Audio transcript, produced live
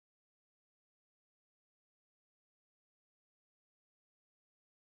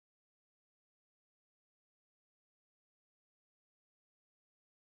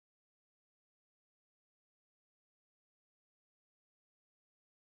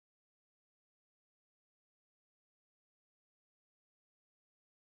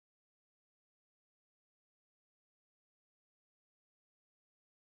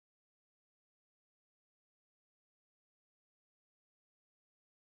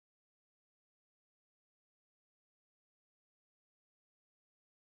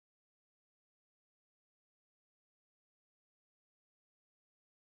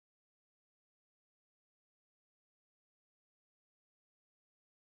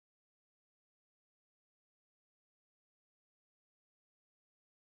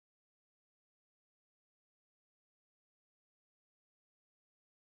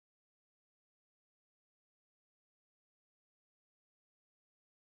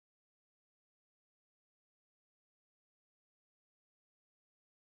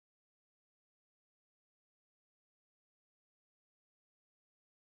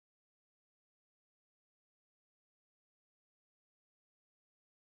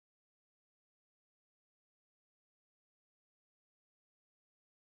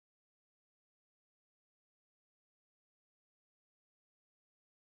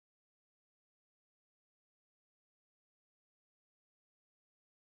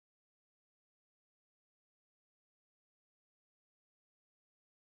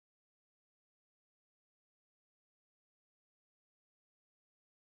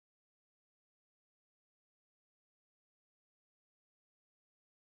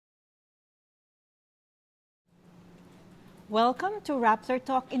Welcome to Rappler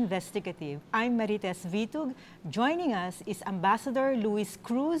Talk Investigative. I'm Marites Vitug. Joining us is Ambassador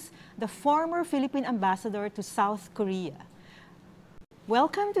Cruz, the former Philippine ambassador to South Korea.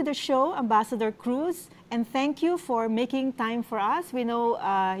 Welcome to the show, Ambassador Cruz, and thank you for making time for us. We know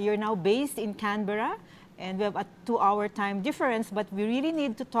you're now based in Canberra, and we have a 2-hour time difference, but we really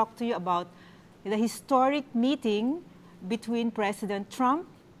need to talk to you about the historic meeting between President Trump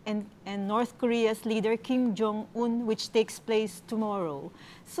and North Korea's leader Kim Jong-un, which takes place tomorrow.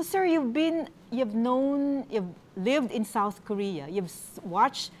 So, sir, you've lived in South Korea. You've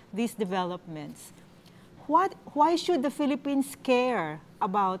watched these developments. Why should the Philippines care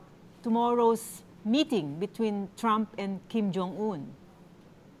about tomorrow's meeting between Trump and Kim Jong-un?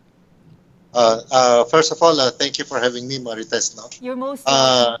 First of all, thank you for having me, Marites. No? You're most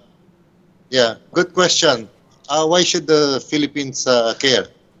welcome. Yeah, good question. Why should the Philippines care?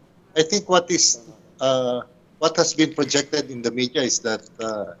 I think what has been projected in the media is that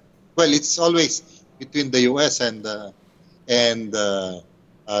well, it's always between the U.S. and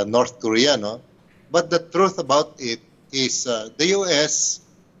North Korea, no. But the truth about it is the U.S.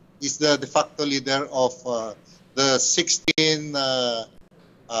 is the de facto leader of the 16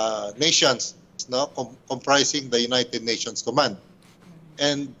 nations, no, comprising the United Nations Command,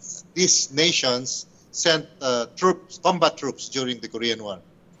 and these nations sent combat troops during the Korean War.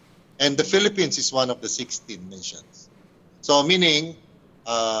 And the Philippines is one of the 16 nations. So meaning,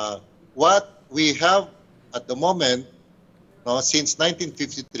 what we have at the moment, since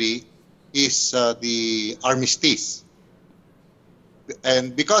 1953, is the armistice.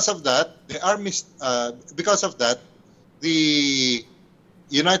 And because of that, the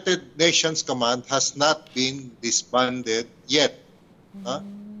United Nations Command has not been disbanded yet.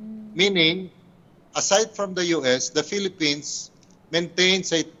 Meaning, aside from the U.S., the Philippines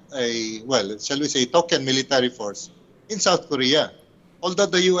maintains well, shall we say, token military force in South Korea. Although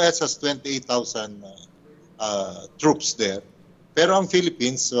the U.S. has 28,000 troops there, pero ang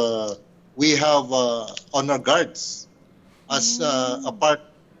Philippines, we have honor guards as part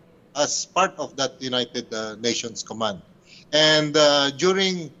of that United Nations Command. And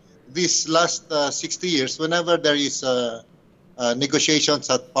during these last 60 years, whenever there is negotiations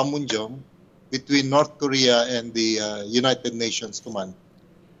at Panmunjom between North Korea and the United Nations Command,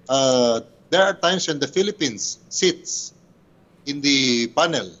 there are times when the Philippines sits in the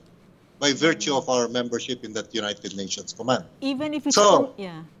panel by virtue of our membership in that United Nations Command. Even if it's so,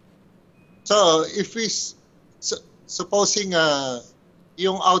 yeah. So if we supposing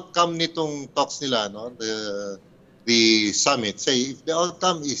yung outcome nitong talks nila, no, the summit, say if the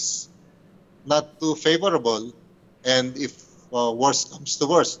outcome is not too favorable, and if worst comes to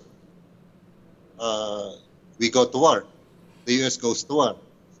worst, we go to war. The U.S. goes to war.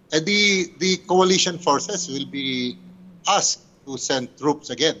 And the coalition forces will be asked to send troops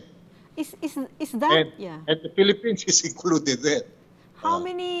again. Is that, yeah. And the Philippines is included there. How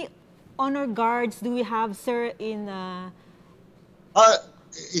many honor guards do we have, sir, in...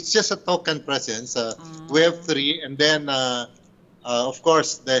 It's just a token presence. We have 3, and then, of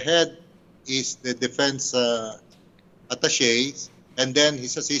course, the head is the defense attaché, and then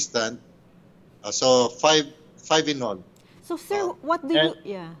his assistant. So 5 in all. So, sir, what do you...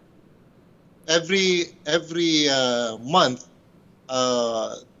 Yeah. Every month,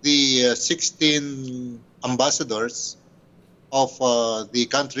 the 16 ambassadors of the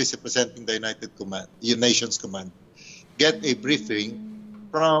countries representing the United Nations Command get a briefing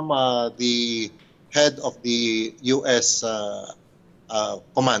from the head of the U.S.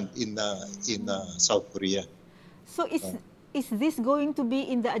 command in South Korea. So is this going to be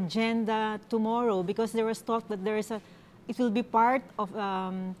in the agenda tomorrow? Because there was talk that it will be part of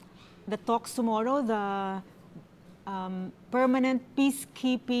the talks tomorrow, the permanent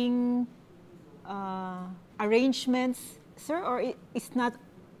peacekeeping arrangements, sir, or it's not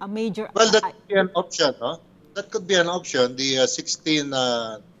a major... Well, that could be an option, no? That could be an option. The 16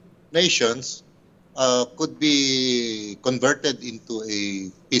 nations could be converted into a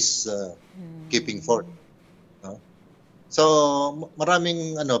peacekeeping force. No? So,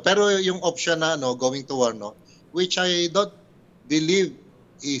 maraming pero yung option na going to war, no, which I don't believe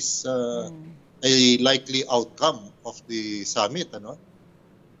is a likely outcome of the summit, ang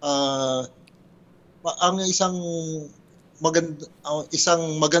isang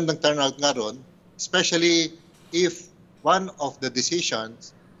magandang turnout nga ron, especially if one of the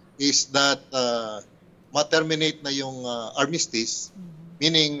decisions is that ma-terminate na yung armistice,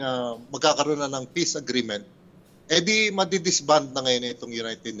 meaning magkakaroon na ng peace agreement, edi madidisband na ngayon itong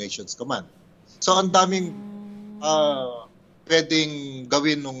United Nations Command. So ang daming pwedeng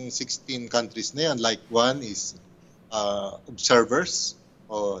gawin ng 16 countries na yan. Like one is observers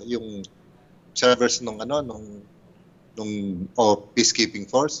o yung observers nung peacekeeping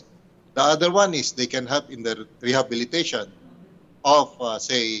force. The other one is they can help in the rehabilitation of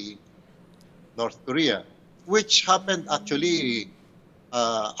say North Korea, which happened actually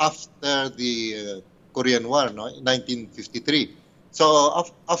after the Korean War, no, in 1953. So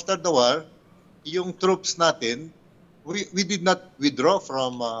after the war, yung troops natin, we did not withdraw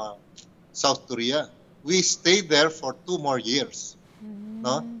from South Korea. We stayed there for 2 more years,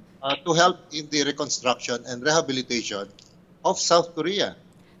 no, to help in the reconstruction and rehabilitation of South Korea.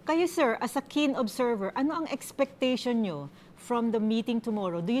 Kayo, sir, as a keen observer, ano ang expectation nyo from the meeting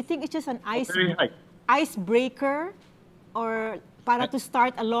tomorrow? Do you think it's just an Very high. icebreaker or para to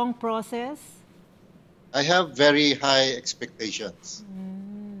start a long process? I have very high expectations.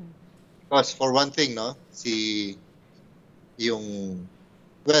 Because for one thing, no, if you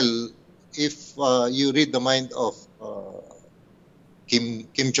read the mind of Kim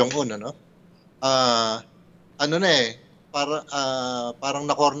Jong-un, parang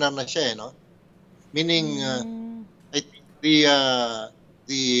na-corner na siya, no? Meaning, I think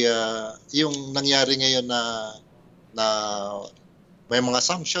yung nangyari ngayon na may mga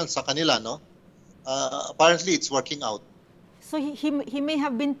sanctions sa kanila, no? Apparently, it's working out. So he may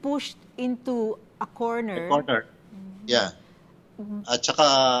have been pushed into a corner. Yeah. At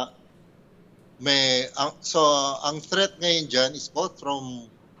saka, ang threat ngayon dyan is both from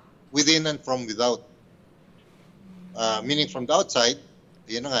within and from without. Meaning from the outside,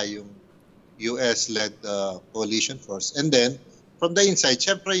 yun na nga, yung US-led coalition force. And then, from the inside,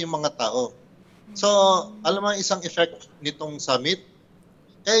 syempre yung mga tao. So, alam mo, isang effect nitong summit,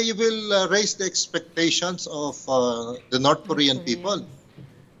 you will raise the expectations of the North Korean people.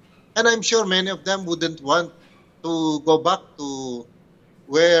 And I'm sure many of them wouldn't want to go back to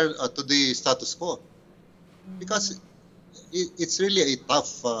to the status quo. Because it's really a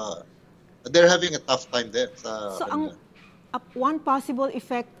tough, they're having a tough time there. So, one possible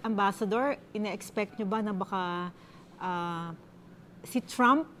effect, Ambassador, ina-expect nyo ba na baka si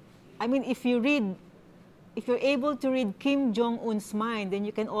Trump, I mean, if you're able to read Kim Jong-un's mind, then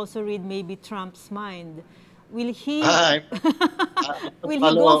you can also read maybe Trump's mind. Will he... will he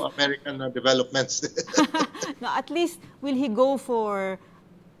go American developments? No, at least, will he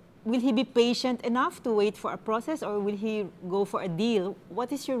be patient enough to wait for a process, or will he go for a deal?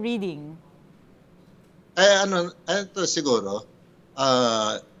 What is your reading? Siguro,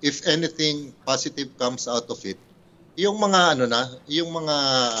 if anything positive comes out of it, yung mga yung mga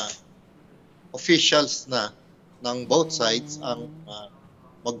officials ng both sides ang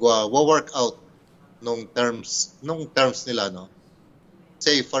mag-work out nung terms nila, no.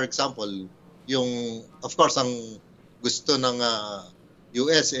 Say for example, of course ang gusto ng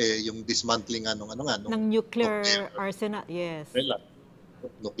US yung dismantling ng nuclear arsenal, yes.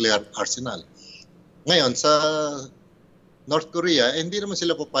 Nuclear arsenal. Ngayon, sa North Korea, hindi naman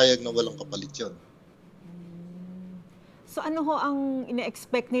sila papayag na walang kapalit yun. So ano ho ang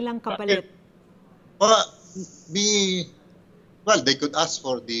ine-expect nilang kapalit? They could ask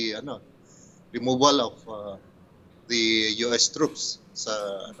for the removal of the US troops sa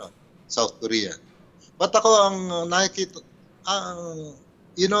South Korea. But ako ang nakikita, ang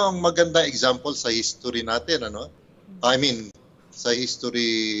maganda example sa history natin, I mean, sa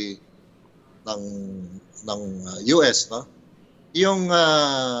history ng US, no? Yung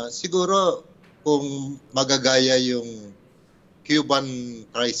siguro kung magagaya yung Cuban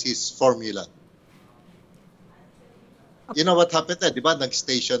crisis formula. You know what happened there, di ba?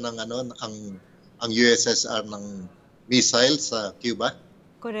 Nag-station ng ang USSR ng missile sa Cuba.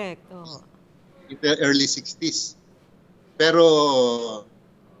 Correct. Oh. In the early 60s. Pero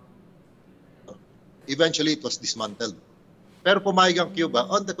eventually it was dismantled. Pero pumayag ang Cuba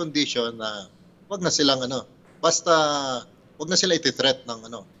on the condition na wag na silang basta wag na sila iti-threat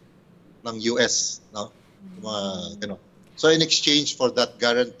ng US, no? So in exchange for that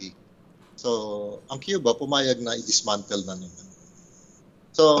guarantee, so ang Cuba pumayag na i-dismantle na naman.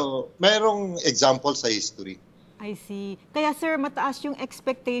 So merong example sa history. I see. Kaya sir, mataas yung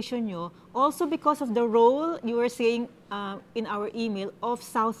expectation nyo also because of the role you were saying in our email of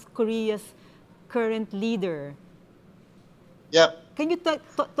South Korea's current leader. Yeah. Can you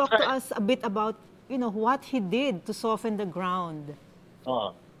talk to us a bit about what he did to soften the ground?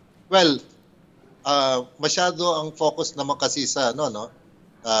 Well, masyado ang focus naman kasi sa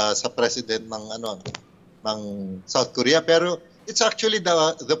sa president ng South Korea, pero it's actually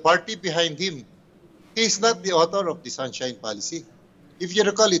the party behind him. He's not the author of the Sunshine Policy. If you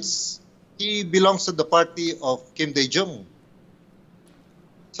recall, he belongs to the party of Kim Dae-jung.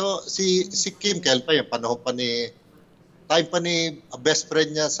 So si Kim, kailan pa yung panahon pa ni time pa ni best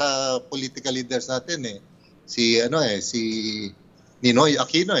friend niya sa political leaders natin si Ninoy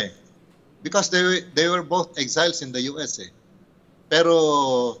Aquino because they were both exiles in the US Pero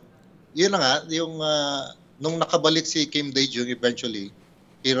yun na nga yung nung nakabalik si Kim Dae-jung eventually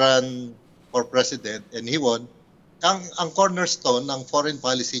he ran for president and he won. Ang cornerstone ng foreign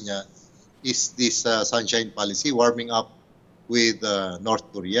policy niya is this sunshine policy, warming up with North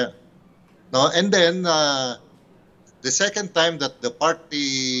Korea. No, and then the second time that the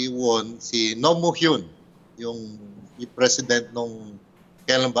party won, si Roh Moo-hyun, yung president nung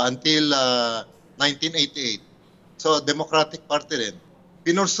kailan ba until 1988. So Democratic Party rin.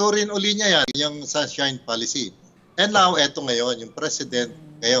 Pinursurin uli niya yan, yung sunshine policy. And now eto ngayon, yung president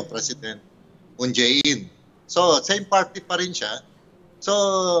Moon Jae-in. So same party pa rin siya.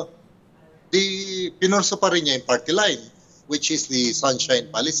 So pinurso pa rin niya yung party line, which is the sunshine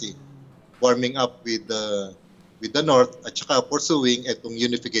policy, warming up with the North at saka pursuing itong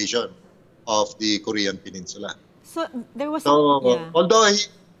unification of the Korean Peninsula. So there was although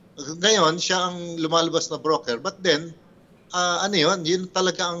ngayon siya ang lumalabas na broker, but then yun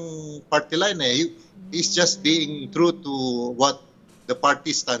talaga ang party line He's just being true to what the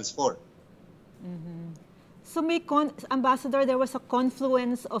party stands for. Mm-hmm. So Ambassador, there was a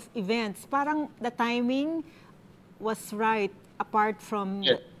confluence of events. Parang the timing was right apart from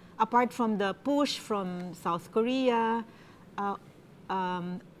the push from South Korea,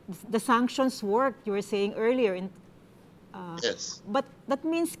 the sanctions worked, you were saying earlier. Yes. But that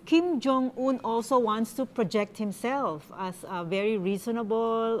means Kim Jong-un also wants to project himself as a very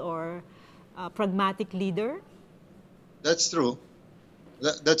reasonable or pragmatic leader? That's true.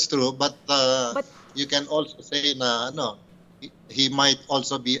 That's true. But you can also say na he might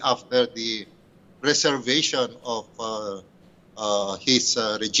also be after the preservation of his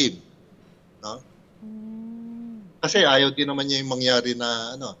regime, no? Kasi ayaw din naman niya yung mangyari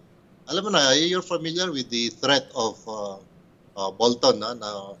na alam mo na, you're familiar with the threat of Bolton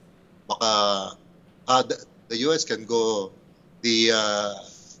na baka the US can go the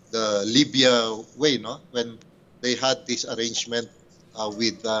Libya way, no? When they had this arrangement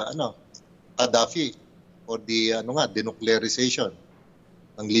with Gaddafi for the denuclearization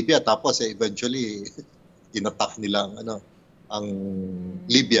ng Libya, tapos eventually inattack nila ang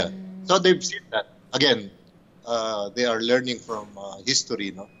Libya. So they've seen that. Again, they are learning from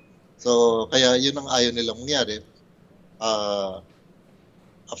history, no? So kaya yun ang ayaw nilang mangyari.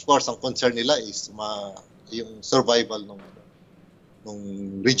 Of course, ang concern nila is yung survival ng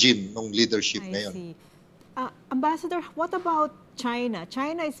regime, ng leadership ngayon. Ambassador, what about China?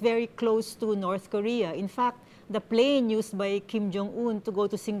 China is very close to North Korea. In fact, the plane used by Kim Jong-un to go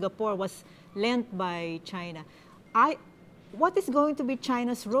to Singapore was lent by China. What is going to be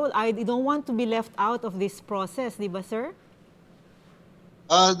China's role? I don't want to be left out of this process, di ba, sir?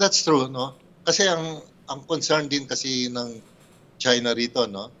 That's true, no? Kasi ang concern din kasi ng China rito,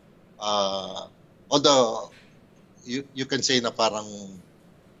 no? Although you can say na parang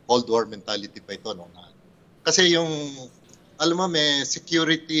Cold War mentality pa ito, no? Kasi yung alam mo may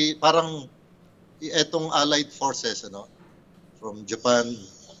security, parang etong allied forces, from Japan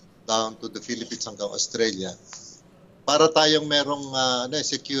down to the Philippines hanggang Australia, para tayong merong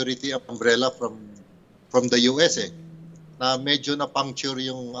security umbrella from the US na medyo na puncture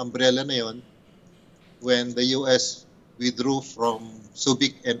yung umbrella na yon when the US withdrew from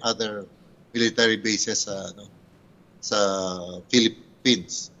Subic and other military bases sa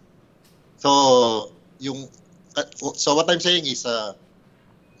Philippines. So what I'm saying is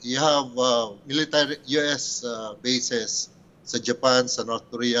you have military US bases sa Japan, sa North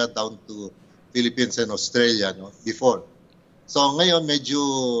Korea, down to Philippines and Australia, no, before. So ngayon medyo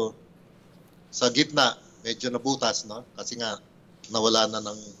sa gitna, medyo nabutas, no, kasi nga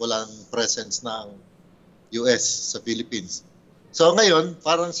walang presence na ang US sa Philippines. So ngayon,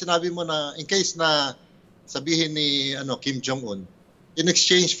 parang sinabi mo na in case na sabihin ni Kim Jong-un, in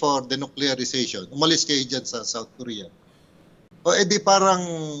exchange for denuclearization, umalis kayo dyan sa South Korea. O edi parang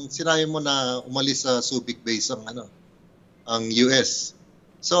sinabi mo na umalis sa Subic base ang US.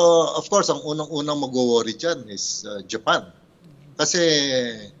 So of course, ang unang mag-worry dyan is Japan. Kasi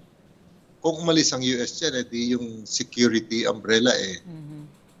kung umalis ang US dyan, edi yung security umbrella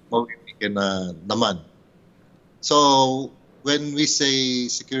mawibigyan na naman. So when we say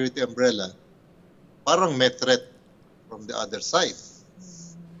security umbrella, parang may threat from the other side,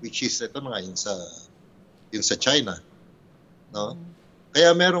 which is ito na nga yung sa China, no?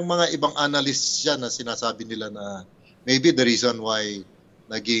 Kaya merong mga ibang analysts diyan na sinasabi nila na maybe the reason why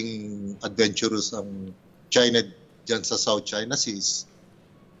naging adventurous ang China diyan sa South China Sea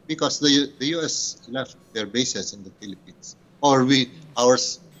because the US left their bases in the Philippines, or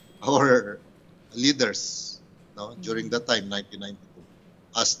our leaders, no, during that time, 1992,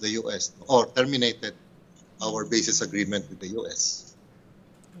 as the US, or terminated our bases agreement with the US.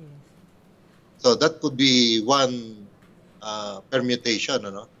 So that could be one permutation,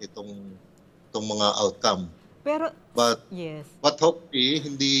 ano, itong mga outcome. Pero But yes. but hopefully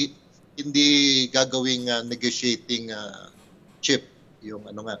hindi gagawing negotiating chip yung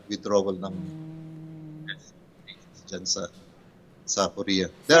withdrawal ng dyan sa Korea.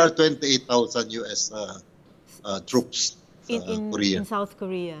 There are 28,000 US troops in Korea. in South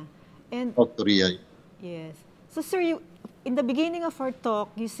Korea. And South Korea. yes. So sir, in the beginning of our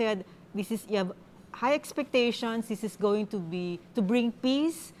talk, you said you have high expectations. This is going to bring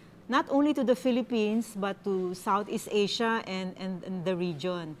peace not only to the Philippines but to Southeast Asia and the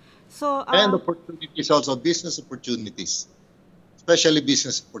region. So And opportunities also, business opportunities, especially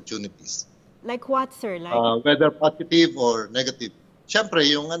business opportunities. like what, sir? Like Whether positive or negative. Siyempre,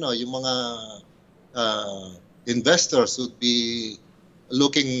 yung mga investors would be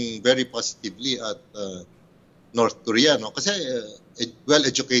looking very positively at North Korea, no? Kasi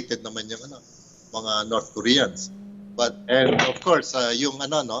well-educated naman yung mga North Koreans. And of course, yung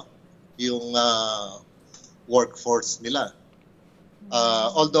yung workforce nila.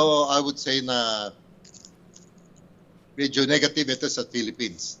 Although I would say na medyo negative ito sa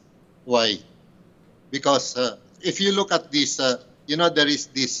Philippines. Why? Because if you look at this, there is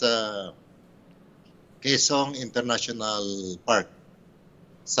this Quezon International Park.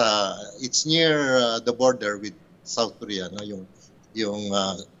 It's near the border with South Korea, no? Yung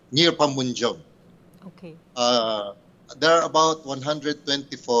near Panmunjom. okay. There are about 124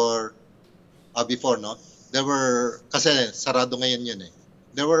 before, no? There were, kasi sarado ngayon yun eh.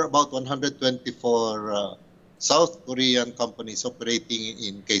 There were about 124 South Korean companies operating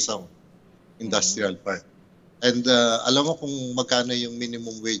in Quezon Industrial Park. And alam mo kung magkano yung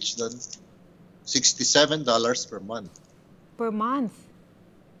minimum wage doon? $67 per month. Per month.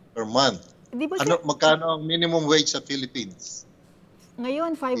 Per month. Di ba, sir, Magkano ang minimum wage sa Philippines?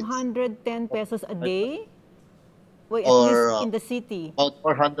 ngayon 510 pesos a day? Wait, at Or, least in the city. About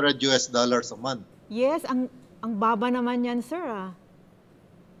 $400 a month. Yes, ang baba naman yan, sir.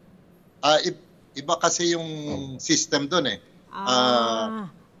 Iba kasi yung system doon eh.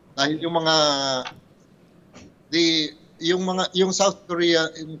 Dahil yung South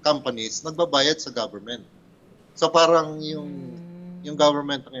Korea companies nagbabayad sa government. So parang yung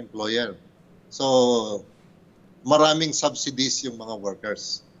government ang employer. So maraming subsidies yung mga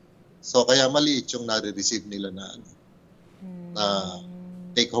workers. So kaya maliit yung nare-receive nila na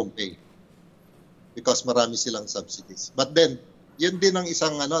take home pay. Because marami silang subsidies. But then yun din ang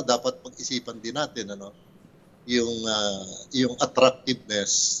isang dapat pag-isipan din natin yung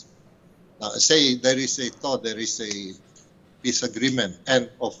attractiveness. Say there is a peace agreement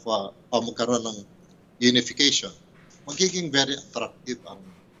and of magkaroon ng unification, magiging very attractive ang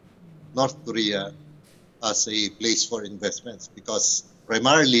North Korea as a place for investments because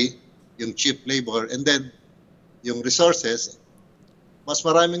primarily yung cheap labor and then yung resources, mas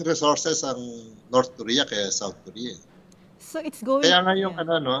maraming resources ang North Korea kaya South Korea. So it's going. Kaya nga yung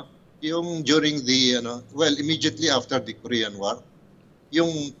yung during the immediately after the Korean War,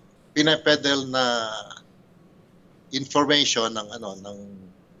 yung pinapedal na information ng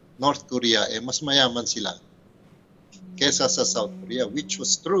North Korea mas mayaman sila kesa sa South Korea, which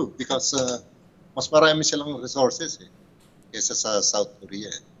was true because mas marami silang resources kesa sa South Korea.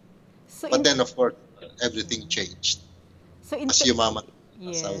 But then of course everything changed. So as yumaman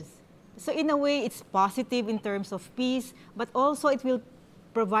yes. South. So in a way, it's positive in terms of peace, but also it will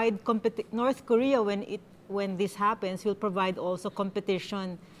provide North Korea when this happens will provide also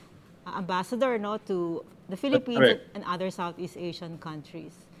competition, ambassador, to the Philippines and other Southeast Asian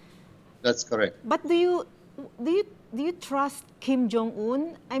countries. That's correct. But do you trust Kim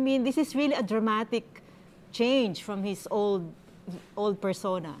Jong-un? I mean, this is really a dramatic change from his old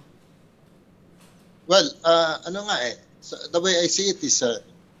persona. Well, so the way I see it is,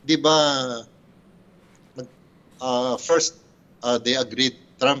 di ba, first they agreed,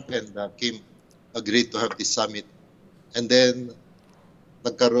 Trump and Kim agreed to have this summit, and then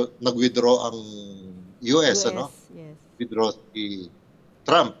nag-withdraw ang US, yes. Withdraw si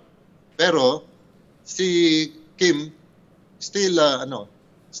Trump. Pero si Kim still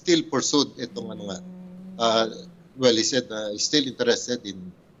still pursued itong he said he's still interested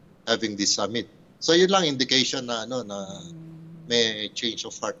in having this summit. So yun lang indication na may change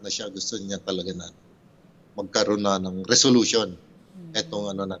of heart na siya, gusto niya talaga na magkaroon na ng resolution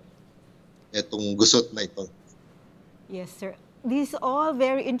itong itong gusot na ito. Yes, sir. This is all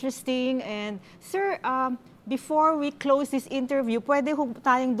very interesting. And sir, before we close this interview, pwede ho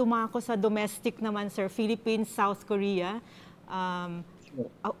tayong dumako sa domestic naman, sir, Philippines, South Korea. A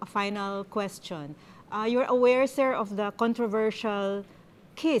final question. You're aware, sir, of the controversial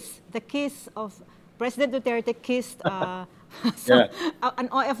the kiss of President Duterte kissed an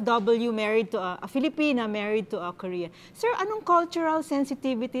OFW married to a Filipina married to a Korean. Sir, anong cultural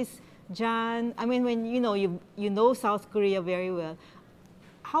sensitivities dyan? I mean, when you know South Korea very well,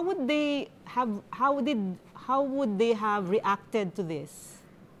 how would they have reacted to this?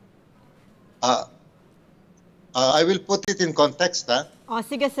 I will put it in context, ha? Oh,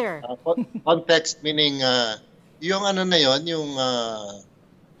 sige, sir. Context meaning yung ano na yon,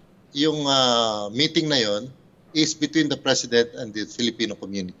 yung meeting na yon is between the president and the Filipino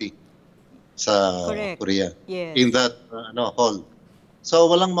community sa Korea. Yes. In that hall.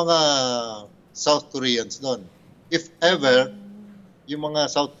 So walang mga South Koreans doon. If ever yung mga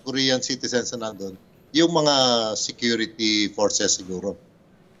South Korean citizens na nandun, yung mga security forces siguro,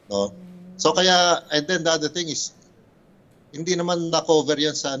 no? So kaya, and then the other thing is, hindi naman na-cover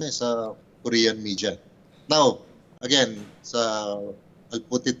yan sa Korean media. Now, again, I'll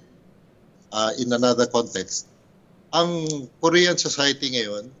put it in another context. Ang Korean society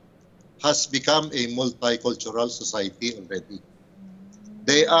ngayon has become a multicultural society already.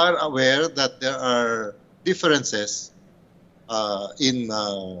 They are aware that there are differences in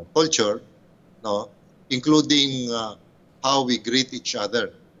culture, no, including how we greet each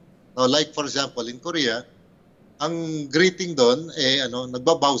other. Now, like for example, in Korea, ang greeting doon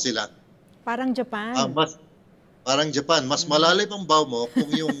nagbabow sila. Parang Japan. Parang Japan, mas malalim ang bow mo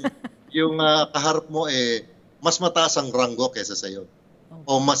kung yung kaharap mo mas mataas ang ranggo kaysa sa iyo.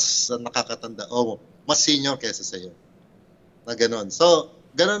 O mas nakakatanda o mas senior kaysa sa iyo. Na ganoon. So,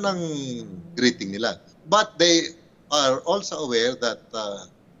 ganoon ang greeting nila. But they are also aware that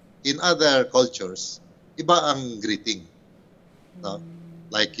in other cultures, iba ang greeting. No?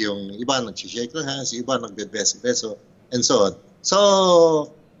 Like yung iba nag-shake ng hands, yung iba nagbe-beso-beso, and so on. So,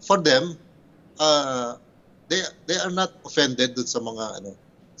 for them, they are not offended dun sa mga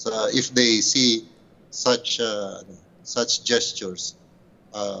if they see such gestures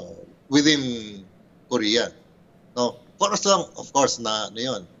within Korea. No, for us lang, of course, na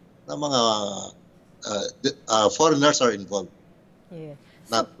yun, na mga foreigners are involved. Yeah.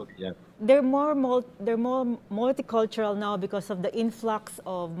 Not Korea. They're more multicultural now because of the influx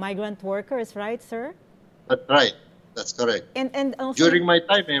of migrant workers, right, sir? That's right. That's correct. And also, during my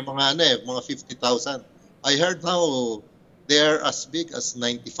time, mga 50,000. I heard now they're as big as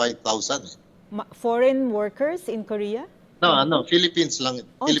 95,000. Foreign workers in Korea? No, Philippines lang.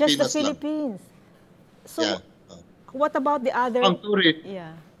 Oh, Filipinas just the Philippines. Lang. So, yeah. What about the other? Ang tourist,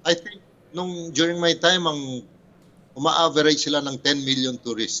 yeah. I think during my time, uma-average sila ng 10 million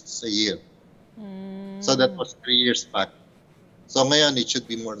tourists a year. So that was 3 years back. So ngayon, it should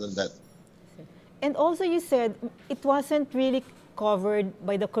be more than that. And also you said it wasn't really covered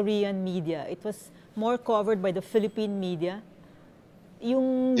by the Korean media. It was more covered by the Philippine media.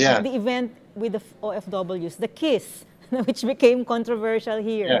 The event with the OFWs, the kiss, which became controversial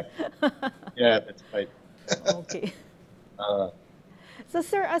here. Yeah, that's right. Okay. So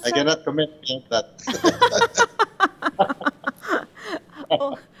sir, I cannot comment on that.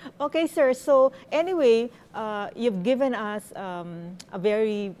 Okay, sir. So anyway, you've given us a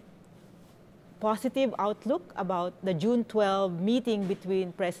very positive outlook about the June 12 meeting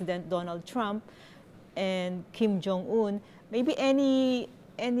between President Donald Trump and Kim Jong-un. Maybe any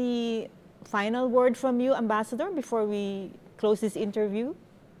final word from you, Ambassador, before we close this interview?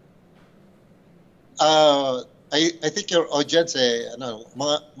 I think your audience,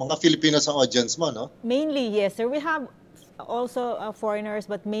 mga Filipinos ang audience mo, no? Mainly, yes, sir. We have also foreigners,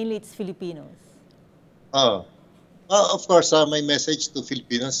 but mainly it's Filipinos. Of course, my message to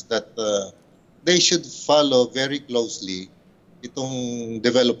Filipinos that they should follow very closely itong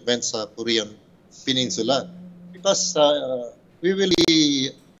development sa Korean Peninsula because we will be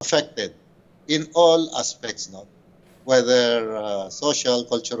affected in all aspects, no? Whether social,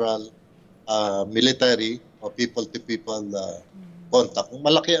 cultural, military, o people-to-people contact.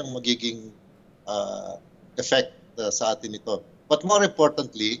 Malaki ang magiging effect sa atin ito. But more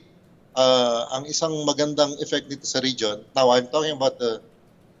importantly, ang isang magandang effect dito sa region, now I'm talking about the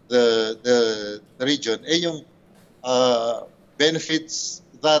region, yung benefits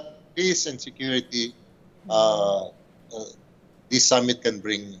that peace and security this summit can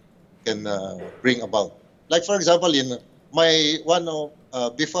bring about. Like for example, in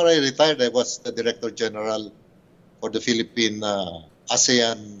before I retired, I was the Director General for the Philippine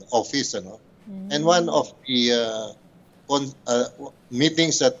ASEAN office, and one of the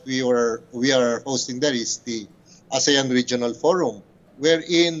meetings that we are hosting there is the ASEAN Regional Forum,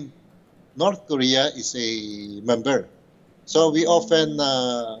 wherein North Korea is a member. So we often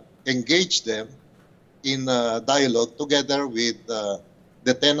engage them in dialogue together with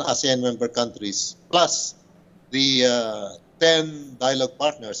the 10 ASEAN member countries, plus the 10 dialogue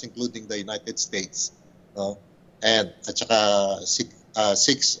partners, including the United States, and at saka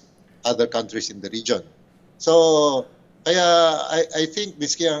six other countries in the region. So, kaya I think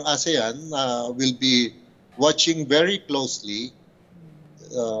miski ang ASEAN will be watching very closely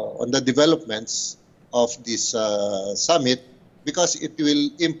on the developments of this summit, because it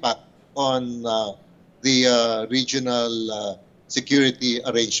will impact on the regional security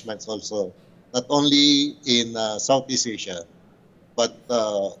arrangements also, not only in Southeast Asia, but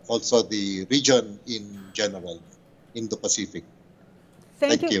also the region in general, Indo-Pacific.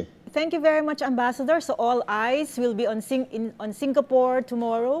 Thank you. Thank you very much, Ambassador. So all eyes will be on Singapore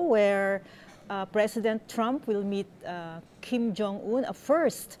tomorrow, where President Trump will meet Kim Jong-un, a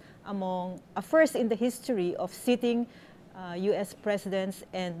first in the history of sitting U.S. presidents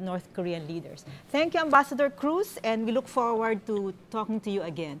and North Korean leaders. Thank you, Ambassador Cruz, and we look forward to talking to you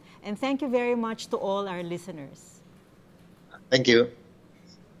again. And thank you very much to all our listeners. Thank you.